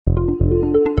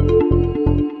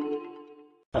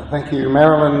Thank you,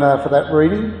 Marilyn, for that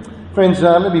reading. Friends,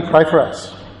 let me pray for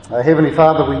us. Heavenly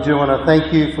Father, we do want to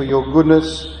thank you for your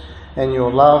goodness and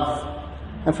your love.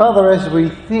 And Father, as we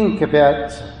think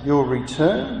about your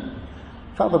return,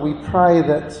 Father, we pray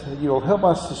that you'll help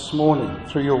us this morning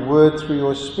through your word, through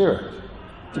your spirit,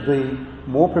 to be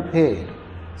more prepared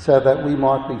so that we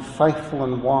might be faithful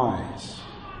and wise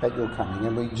at your coming.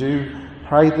 And we do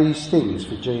pray these things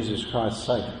for Jesus Christ's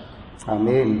sake.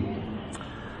 Amen.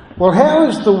 Well, how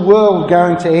is the world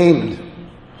going to end?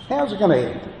 How's it going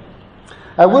to end?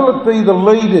 Will it be the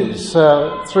leaders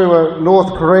through a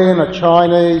North Korean, a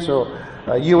Chinese, or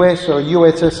a US or a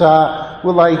USSR?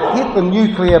 Will they hit the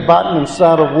nuclear button and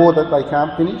start a war that they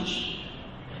can't finish?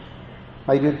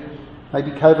 Maybe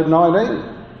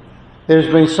COVID-19.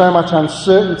 There's been so much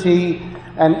uncertainty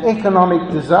and economic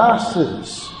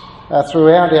disasters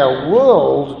throughout our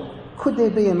world. Could there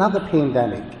be another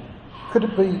pandemic? Could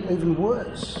it be even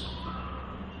worse?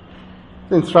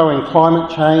 Then throw in climate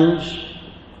change,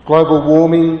 global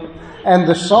warming, and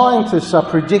the scientists are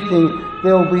predicting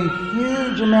there will be a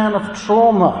huge amount of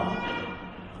trauma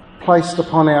placed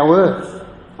upon our earth.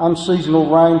 Unseasonal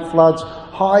rain, floods,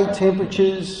 high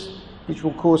temperatures, which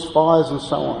will cause fires and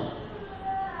so on.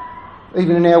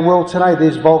 Even in our world today,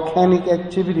 there's volcanic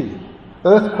activity,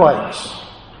 earthquakes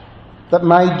that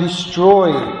may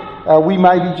destroy. We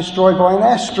may be destroyed by an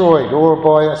asteroid or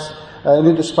by an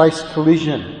interspace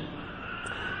collision.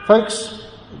 Folks,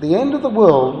 the end of the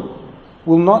world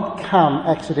will not come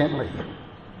accidentally.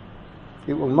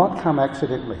 It will not come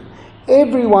accidentally.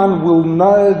 Everyone will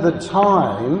know the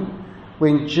time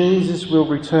when Jesus will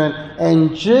return,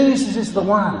 and Jesus is the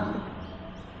one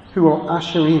who will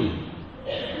usher in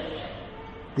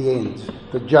the end,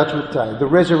 the judgment day, the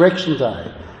resurrection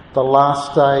day, the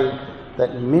last day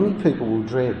that many people will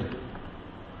dread.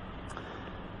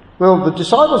 Well, the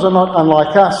disciples are not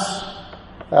unlike us.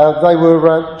 They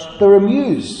were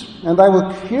amused and they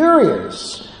were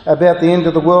curious about the end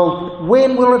of the world.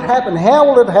 When will it happen? How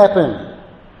will it happen?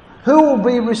 Who will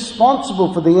be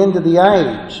responsible for the end of the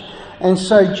age? And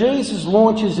so Jesus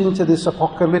launches into this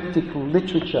apocalyptic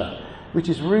literature, which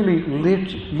is really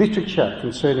literature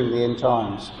concerning the end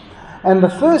times. And the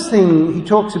first thing he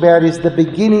talks about is the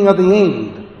beginning of the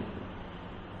end.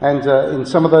 And in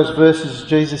some of those verses,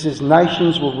 Jesus says,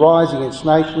 nations will rise against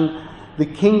nation, the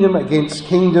kingdom against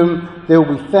kingdom. There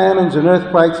will be famines and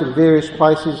earthquakes in various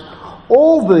places.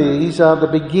 All these are the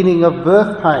beginning of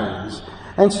birth pains.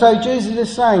 And so Jesus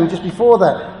is saying, just before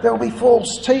that, there will be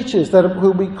false teachers that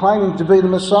will be claiming to be the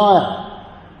Messiah.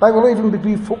 They will even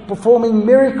be performing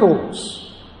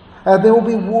miracles. There will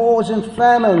be wars and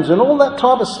famines and all that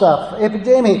type of stuff,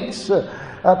 epidemics,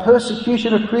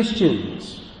 persecution of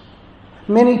Christians.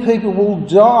 Many people will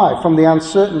die from the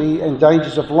uncertainty and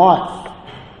dangers of life.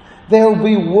 There will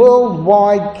be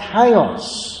worldwide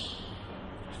chaos.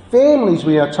 Families,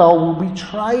 we are told, will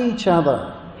betray each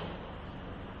other.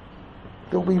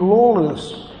 There will be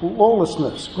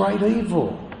lawlessness, great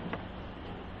evil,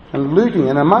 and looting.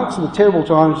 And amongst the terrible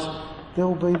times, there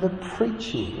will be the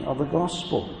preaching of the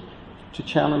gospel to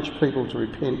challenge people to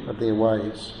repent of their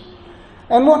ways.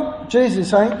 And what Jesus is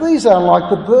saying, these are like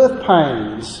the birth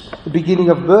pains, the beginning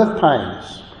of birth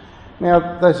pains.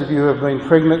 Now, those of you who have been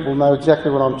pregnant will know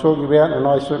exactly what I'm talking about, and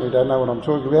I certainly don't know what I'm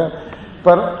talking about.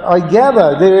 But I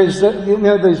gather there is,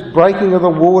 there's breaking of the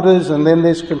waters, and then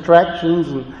there's contractions,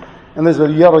 and there's a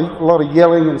lot of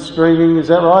yelling and screaming, is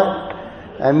that right?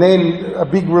 And then a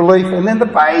big relief, and then the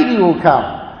baby will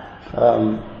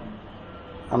come.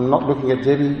 I'm not looking at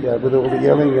Debbie with all the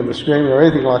yelling and the screaming or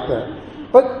anything like that.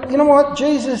 But you know what?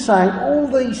 Jesus is saying all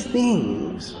these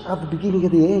things are the beginning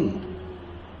of the end.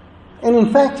 And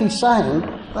in fact, he's saying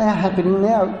they are happening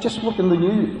now. Just look in the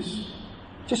news.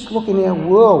 Just look in our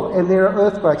world, and there are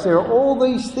earthquakes. There are all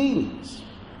these things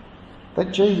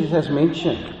that Jesus has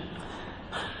mentioned.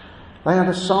 They are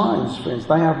the signs, friends.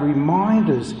 They are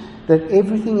reminders that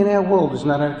everything in our world is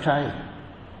not okay.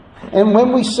 And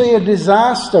when we see a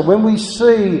disaster, when we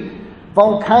see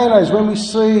volcanoes, when we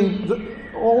see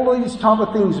all these type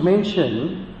of things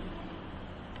mentioned,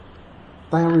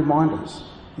 they are reminders.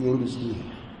 The end is near.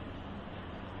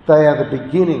 They are the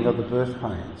beginning of the birth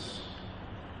pains.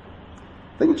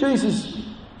 Then Jesus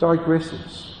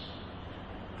digresses.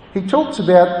 He talks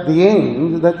about the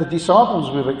end that the disciples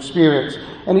will experience,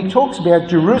 and he talks about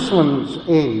Jerusalem's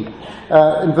end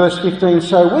in verse 15.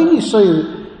 So when you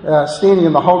see standing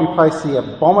in the holy place the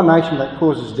abomination that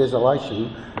causes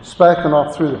desolation, spoken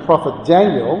of through the prophet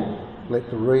Daniel, let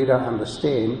the reader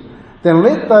understand, then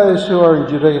let those who are in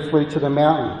Judea flee to the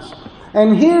mountains.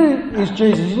 And here is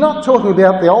Jesus. He's not talking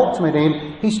about the ultimate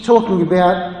end. He's talking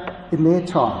about in their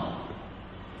time.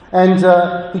 And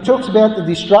he talks about the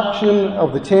destruction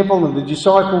of the temple, and the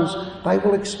disciples, they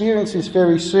will experience this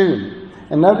very soon.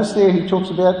 And notice there he talks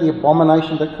about the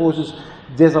abomination that causes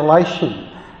desolation.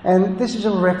 And this is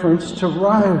a reference to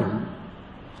Rome.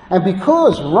 And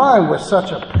because Rome was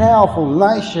such a powerful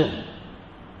nation,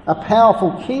 a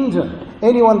powerful kingdom,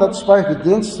 anyone that spoke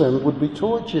against them would be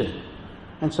tortured.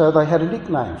 And so they had a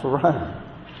nickname for Rome.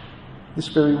 This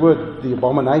very word, the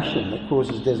abomination that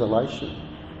causes desolation.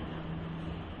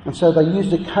 And so they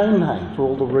used a code name for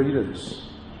all the readers.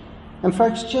 And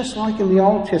folks, just like in the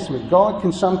Old Testament, God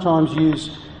can sometimes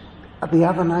use the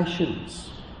other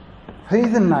nations,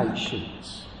 heathen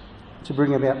nations, to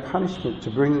bring about punishment, to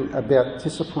bring about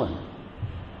discipline.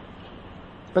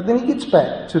 But then he gets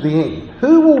back to the end.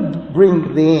 Who will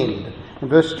bring the end? In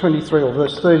verse 23 or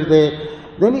verse 30 there,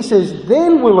 then he says,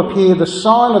 then will appear the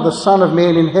sign of the Son of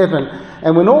Man in heaven,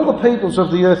 and when all the peoples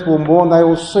of the earth will mourn, they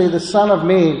will see the Son of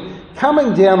Man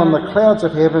coming down on the clouds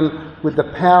of heaven with the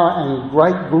power and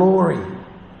great glory.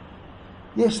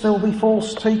 Yes, there will be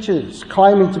false teachers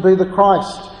claiming to be the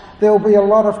Christ. There will be a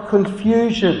lot of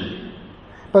confusion.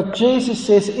 But Jesus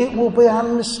says it will be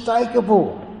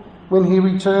unmistakable when he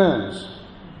returns.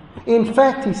 In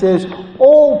fact, he says,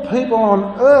 all people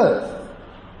on earth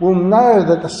will know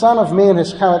that the Son of Man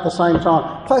has come at the same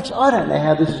time. Folks, I don't know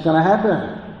how this is going to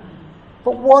happen.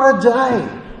 But what a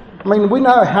day. I mean, we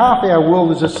know half our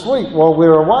world is asleep while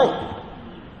we're awake.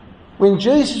 When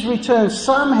Jesus returns,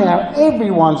 somehow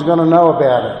everyone's going to know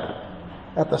about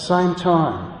it at the same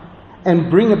time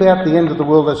and bring about the end of the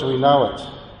world as we know it.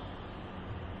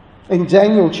 In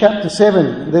Daniel chapter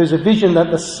 7, there's a vision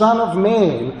that the Son of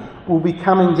Man will be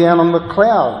coming down on the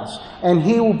clouds, and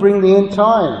he will bring the end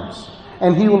times,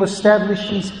 and he will establish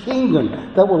his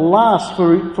kingdom that will last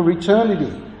for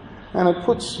eternity. And it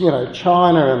puts,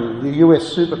 China and the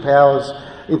US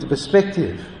superpowers into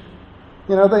perspective.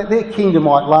 Their kingdom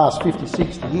might last 50,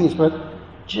 60 years, but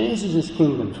Jesus'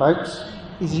 kingdom, folks,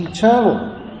 is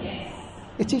eternal. Yes.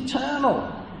 It's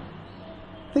eternal.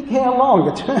 Think how long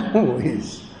eternal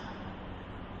is.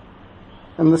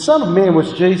 And the Son of Man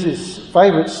was Jesus'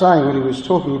 favourite saying when he was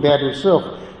talking about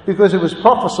himself, because it was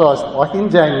prophesied, like in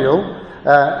Daniel,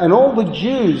 and all the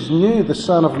Jews knew the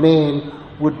Son of Man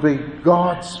would be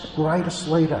God's greatest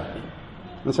leader.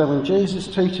 And so when Jesus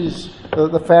teaches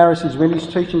the Pharisees, when he's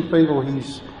teaching people,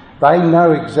 they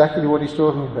know exactly what he's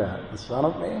talking about. The Son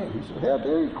of Man. He said, how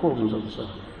dare he call himself the Son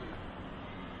of Man?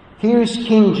 Here is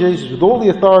King Jesus with all the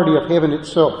authority of heaven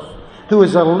itself, who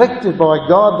is elected by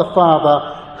God the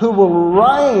Father, who will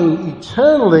reign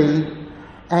eternally,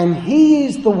 and he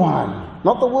is the one,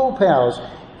 not the world powers,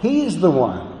 he is the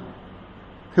one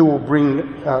who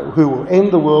will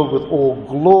end the world with all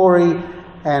glory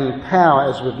and power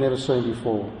as we've never seen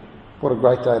before. What a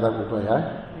great day that will be,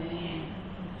 eh?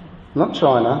 Not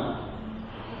China,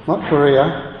 not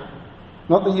Korea,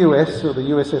 not the US or the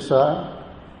USSR,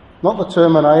 not the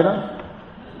Terminator,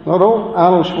 not all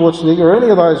Arnold Schwarzenegger or any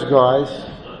of those guys.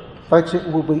 Folks, it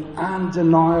will be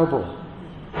undeniable.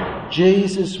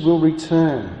 Jesus will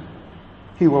return.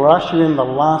 He will usher in the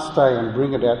last day and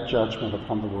bring about judgment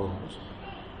upon the world.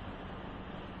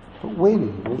 But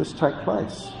when will this take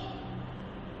place?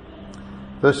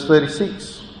 Verse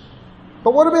 36.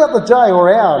 But what about the day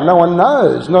or hour? No one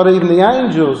knows, not even the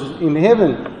angels in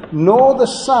heaven, nor the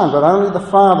Son, but only the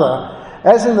Father.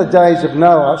 As in the days of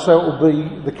Noah, so it will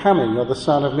be the coming of the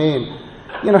Son of Man.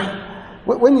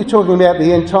 When you're talking about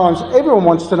the end times, everyone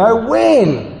wants to know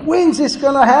when. When's this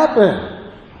going to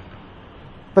happen?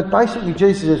 But basically,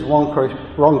 Jesus has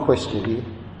wrong question here.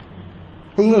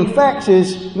 He in fact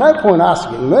says, no point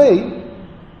asking me.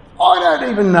 I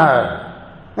don't even know.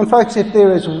 And folks, if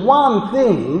there is one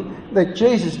thing that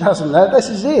Jesus doesn't know, this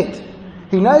is it.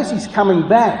 He knows he's coming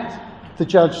back to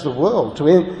judge the world,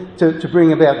 to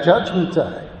bring about Judgment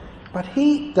Day. But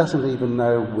he doesn't even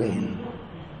know when.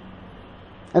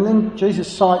 And then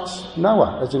Jesus cites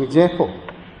Noah as an example.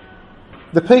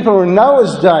 The people in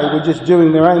Noah's day were just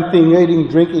doing their own thing, eating,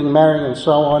 drinking, marrying and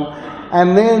so on.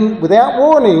 And then, without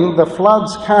warning, the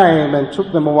floods came and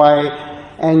took them away.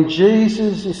 And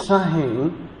Jesus is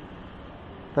saying,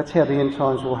 that's how the end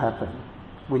times will happen,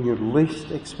 when you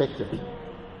least expect it.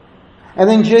 And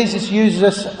then Jesus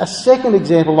uses a second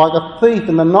example, like a thief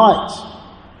in the night.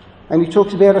 And he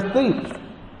talks about a thief.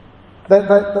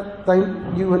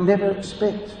 You would never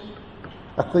expect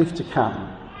a thief to come.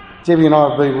 Debbie and I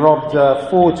have been robbed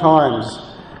 4 times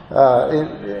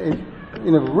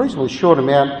in a reasonably short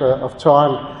amount of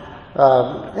time.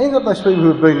 Any of those people who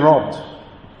have been robbed?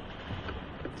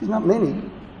 There's not many.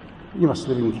 You must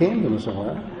live in Camden or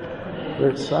somewhere where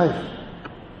it's safe.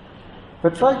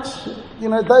 But folks,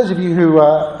 those of you who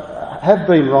have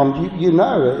been robbed, you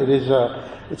know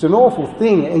it's an awful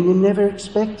thing, and you never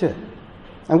expect it.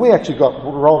 And we actually got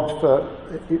robbed for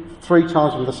 3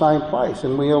 times from the same place,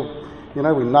 and we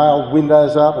nailed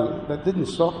windows up, and that didn't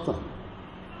stop them.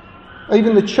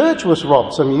 Even the church was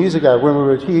robbed some years ago when we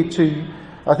were here 2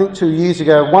 years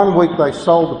ago. One week they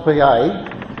sold the PA,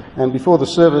 and before the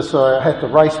service I had to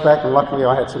race back, and luckily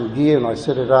I had some gear and I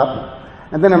set it up.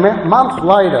 And then a month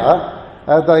later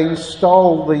they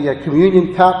stole the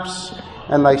communion cups,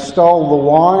 and they stole the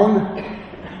wine.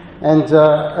 And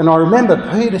I remember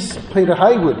Peter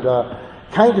Hayward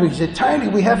came to me. He said, "Tony,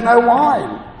 we have no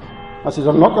wine." I said,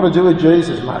 "I'm not going to do a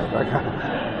Jesus, mate."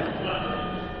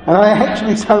 And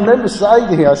I remember saying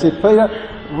to him, I said, "Peter,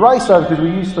 race over," because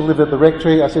we used to live at the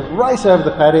rectory. I said, "Race over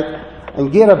the paddock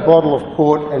and get a bottle of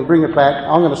port and bring it back.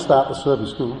 I'm going to start the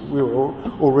service," because we were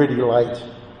already late.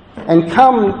 And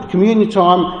come communion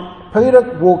time, Peter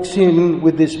walks in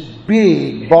with this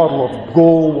big bottle of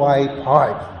Galway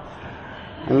pipe.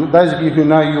 And those of you who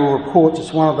know your ports,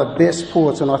 it's one of the best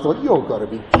ports. And I thought, "You've got to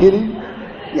be kidding.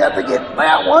 You have to get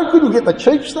that. Why couldn't you get the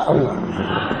cheap stuff?"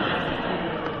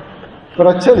 But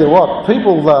I tell you what,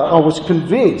 I was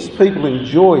convinced people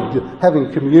enjoyed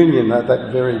having communion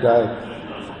that very day,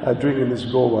 drinking this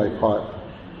Galway pipe.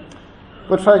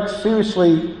 But folks,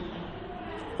 seriously,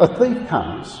 a thief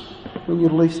comes when you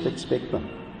least expect them.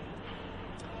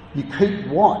 You keep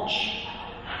watch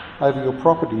over your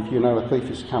property if you know a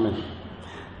thief is coming.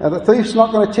 Now, the thief's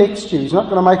not going to text you. He's not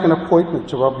going to make an appointment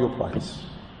to rob your place.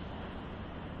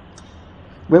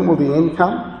 When will the end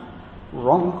come?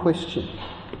 Wrong question.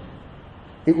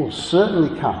 It will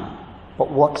certainly come. But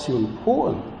what's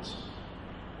important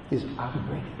is, are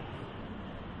we ready?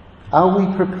 Are we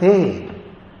prepared?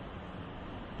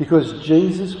 Because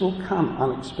Jesus will come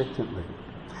unexpectedly.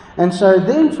 And so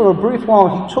then for a brief while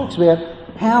he talks about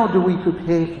how do we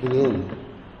prepare for the end.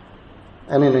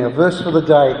 And in our verse for the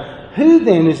day, "Who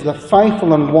then is the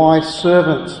faithful and wise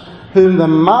servant whom the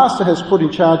master has put in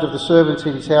charge of the servants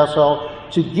in his household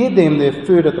to give them their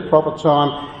food at the proper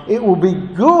time? It will be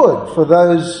good for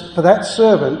that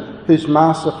servant whose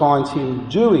master finds him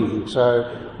doing so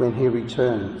when he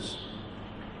returns."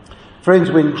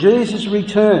 Friends, when Jesus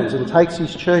returns and takes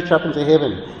his church up into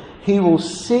heaven, he will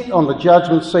sit on the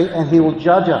judgment seat and he will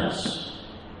judge us.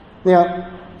 Now,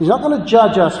 he's not going to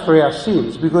judge us for our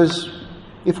sins, because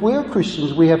if we're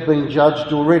Christians, we have been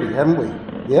judged already, haven't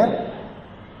we? Yeah?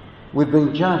 We've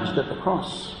been judged at the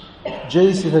cross.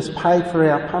 Jesus has paid for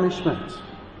our punishment.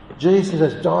 Jesus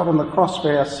has died on the cross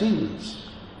for our sins,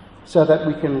 so that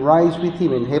we can rise with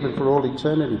him in heaven for all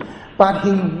eternity. But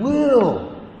he will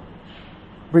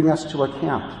bring us to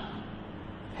account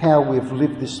how we've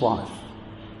lived this life.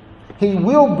 He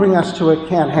will bring us to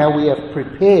account how we have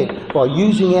prepared by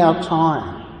using our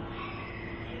time.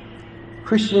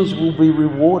 Christians will be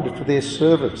rewarded for their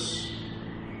service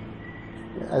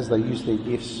as they use their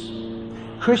gifts.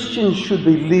 Christians should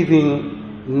be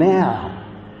living now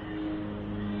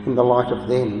in the light of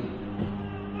then.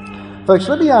 Folks,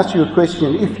 let me ask you a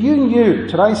question. If you knew,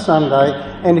 today's Sunday,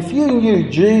 and if you knew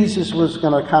Jesus was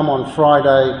going to come on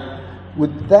Friday,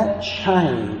 would that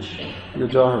change your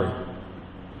diary?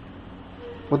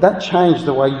 Would that change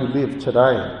the way you live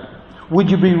today?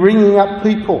 Would you be ringing up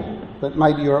people that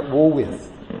maybe you're at war with,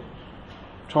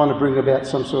 trying to bring about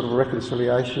some sort of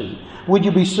reconciliation? Would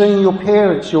you be seeing your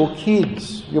parents, your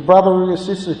kids, your brother or your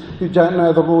sister who don't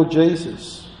know the Lord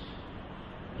Jesus?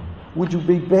 Would you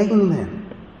be begging them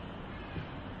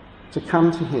to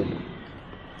come to him?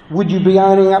 Would you be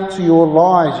owning up to your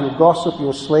lies, your gossip,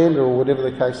 your slander, or whatever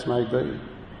the case may be?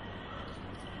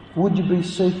 Would you be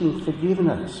seeking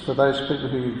forgiveness for those people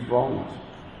who you've wronged?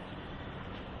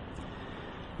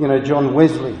 You know, John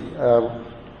Wesley,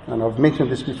 and I've mentioned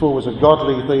this before, was a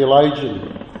godly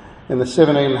theologian in the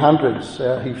 1700s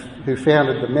who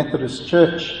founded the Methodist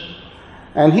Church.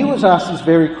 And he was asked this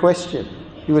very question.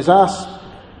 He was asked,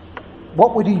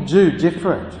 what would he do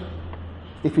different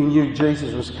if he knew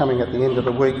Jesus was coming at the end of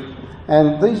the week?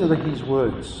 And these are his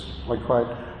words. I quote,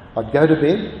 "I'd go to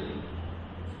bed,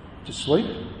 to sleep.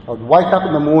 I'd wake up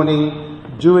in the morning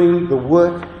doing the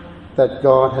work that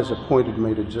God has appointed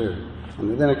me to do."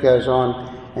 And then it goes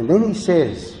on. And then he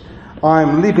says,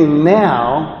 "I'm living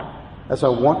now as I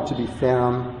want to be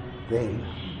found then."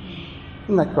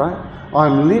 Isn't that great?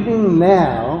 I'm living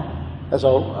now as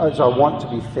I want to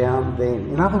be found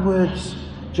then. In other words,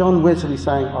 John Wesley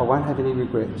saying, I won't have any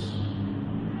regrets.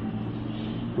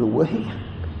 Will we?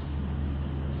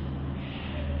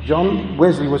 John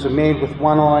Wesley was a man with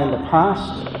one eye in the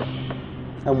past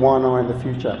and one eye in the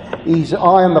future. His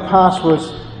eye in the past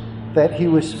was that he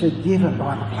was forgiven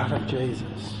by the blood of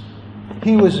Jesus.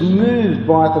 He was moved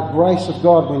by the grace of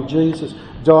God when Jesus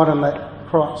died on that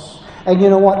cross. And you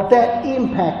know what? That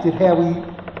impacted how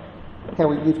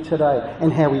we live today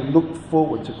and how we look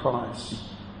forward to Christ.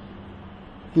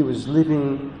 He was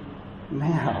living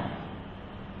now,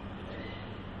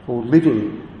 or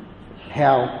living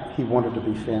how he wanted to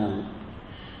be found.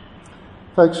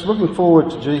 Folks, looking forward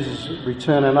to Jesus'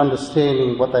 return and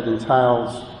understanding what that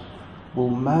entails will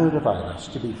motivate us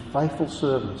to be faithful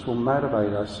servants, will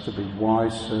motivate us to be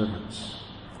wise servants.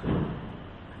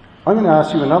 I'm going to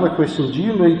ask you another question. Do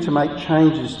you need to make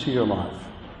changes to your life?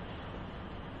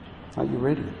 Are you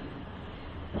ready?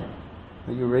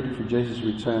 Are you ready for Jesus'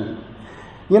 return?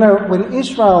 You know, when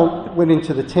Israel went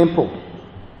into the temple,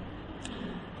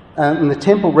 and the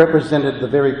temple represented the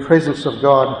very presence of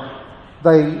God,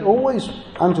 they always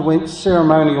underwent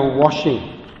ceremonial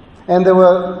washing. And there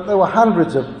were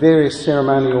hundreds of various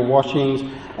ceremonial washings,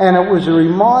 and it was a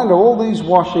reminder, all these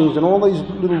washings and all these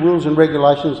little rules and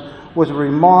regulations was a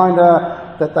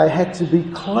reminder that they had to be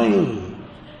clean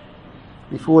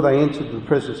before they entered the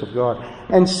presence of God.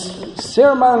 And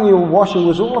ceremonial washing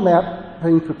was all about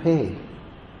being prepared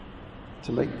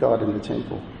to meet God in the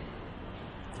temple.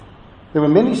 There were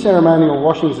many ceremonial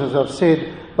washings, as I've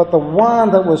said, but the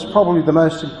one that was probably the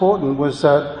most important was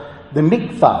the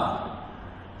mikvah.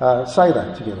 Say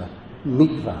that together.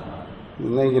 Mikvah.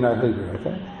 And there you know Hebrew,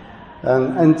 okay?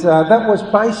 And that was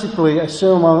basically a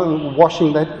ceremonial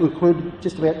washing that included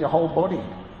just about your whole body.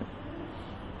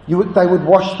 They would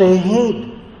wash their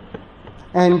head.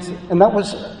 And that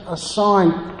was a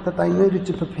sign that they needed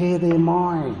to prepare their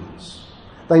minds.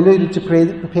 They needed to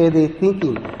prepare their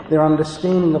thinking, their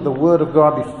understanding of the Word of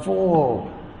God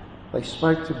before they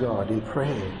spoke to God in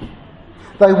prayer.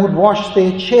 They would wash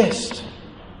their chest.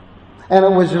 And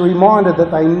it was a reminder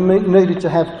that they needed to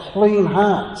have clean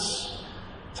hearts,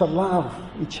 to love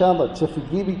each other, to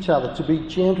forgive each other, to be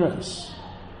generous.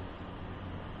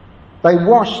 They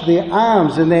washed their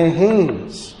arms and their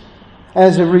hands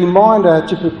as a reminder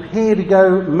to prepare to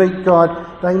go meet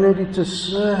God. They needed to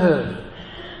serve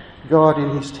God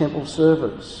in his temple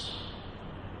service.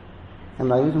 And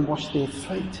they even washed their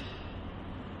feet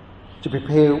to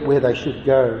prepare where they should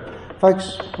go.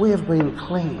 Folks, we have been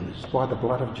cleansed by the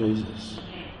blood of Jesus.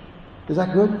 Is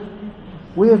that good?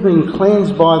 We have been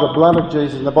cleansed by the blood of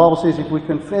Jesus. And the Bible says if we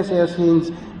confess our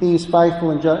sins, he is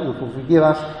faithful and just and will forgive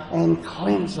us and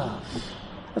cleanse us.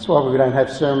 That's why we don't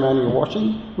have ceremonial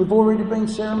washing. We've already been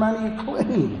ceremonially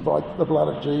cleansed by the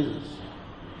blood of Jesus.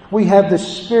 We have the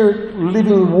Spirit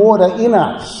living water in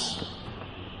us,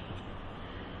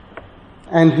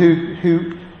 and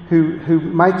who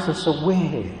makes us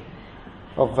aware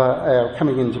of our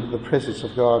coming into the presence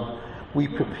of God. We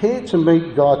prepare to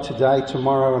meet God today,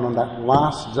 tomorrow, and on that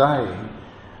last day.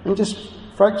 And just,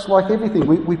 folks, like everything,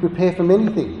 we prepare for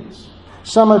many things.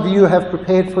 Some of you have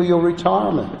prepared for your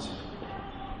retirement,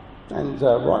 and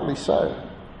rightly so.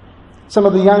 Some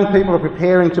of the young people are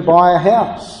preparing to buy a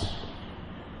house,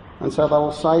 and so they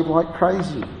will save like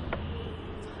crazy.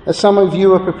 As some of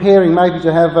you are preparing maybe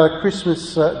to have a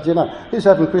Christmas dinner. Who's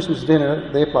having Christmas dinner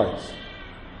at their place?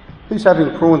 Who's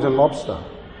having prawns and lobster?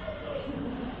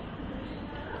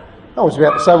 I was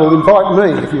about to say, well, invite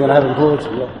me if you're going to have prawns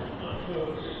and lobster.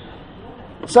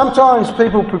 Sometimes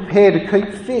people prepare to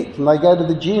keep fit and they go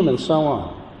to the gym and so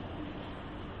on.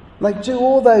 They do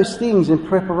all those things in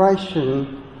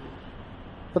preparation,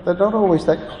 but they're not always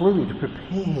that clue to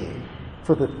prepare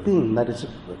for the thing that is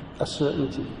a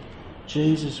certainty.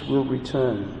 Jesus will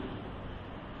return.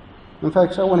 And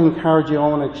folks, I want to encourage you, I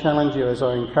want to challenge you as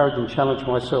I encourage and challenge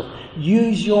myself.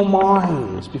 Use your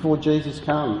minds before Jesus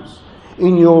comes.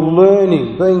 In your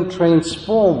learning, being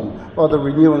transformed by the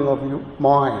renewing of your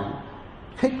mind.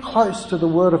 Keep close to the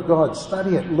Word of God.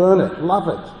 Study it, learn it, love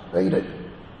it, read it.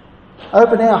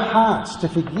 Open our hearts to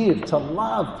forgive, to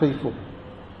love people.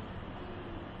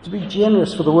 To be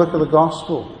generous for the work of the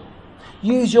gospel.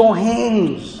 Use your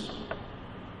hands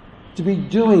to be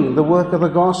doing the work of the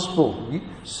gospel,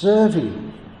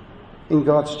 serving in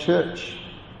God's church,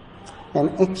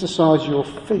 and exercise your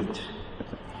feet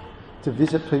to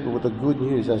visit people with the good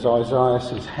news, as Isaiah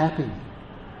says, happy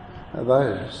are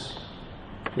those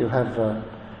who have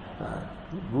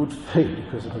good feet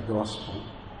because of the gospel.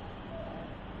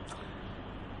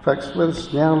 Folks, let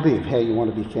us now live how you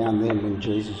want to be found then when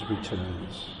Jesus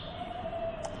returns.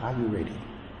 Are you ready?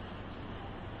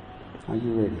 Are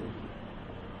you ready?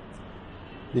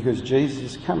 Because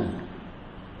Jesus is coming,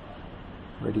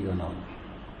 ready or not.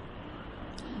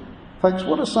 Folks,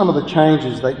 what are some of the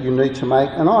changes that you need to make?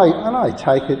 And I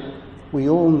take it we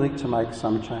all need to make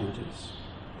some changes.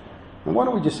 And why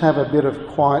don't we just have a bit of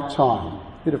quiet time,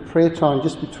 a bit of prayer time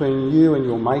just between you and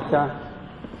your Maker,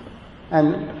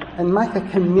 and make a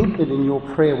commitment in your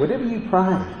prayer, whatever you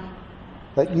pray,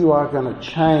 that you are going to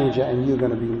change and you're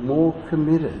going to be more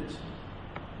committed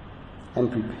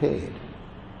and prepared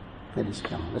that He's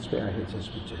coming. Let's bow our heads as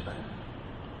we do that.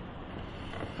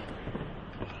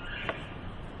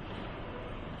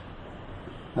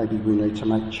 Maybe we need to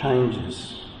make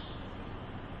changes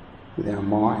with our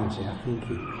minds, our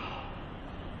thinking,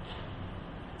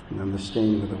 and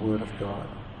understanding of the Word of God.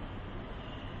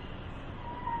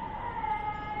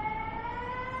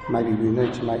 Maybe we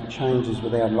need to make changes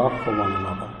with our love for one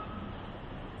another,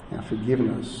 our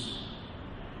forgiveness,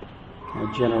 our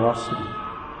generosity.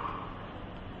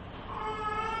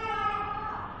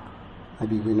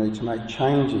 Maybe we need to make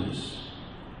changes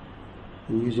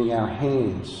in using our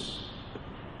hands,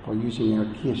 by using our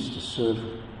gifts to serve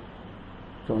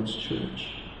God's church.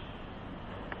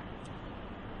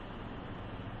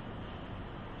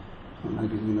 And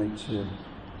maybe we need to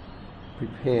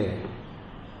prepare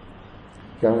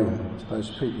going to those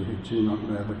people who do not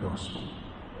know the gospel.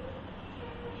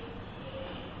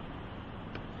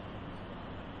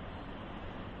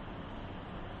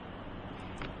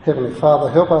 Heavenly Father,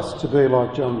 help us to be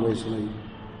like John Wesley,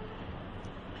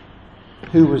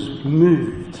 who was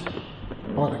moved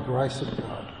by the grace of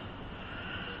God,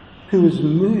 who was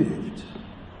moved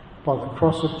by the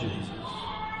cross of Jesus.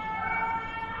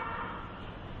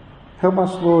 Help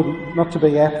us, Lord, not to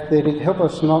be apathetic. Help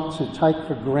us not to take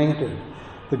for granted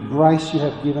the grace you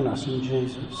have given us in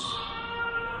Jesus.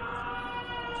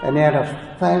 And out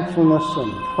of thankfulness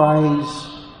and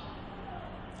praise,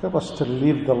 help us to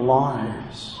live the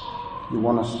lives you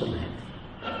want us to live.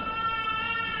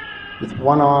 With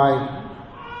one eye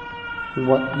in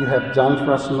what you have done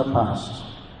for us in the past,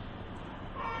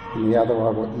 and the other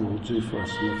eye what you will do for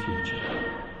us in the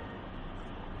future.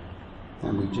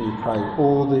 And we do pray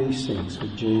all these things for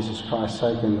Jesus Christ's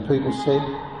sake. And the people said,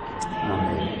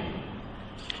 Amen.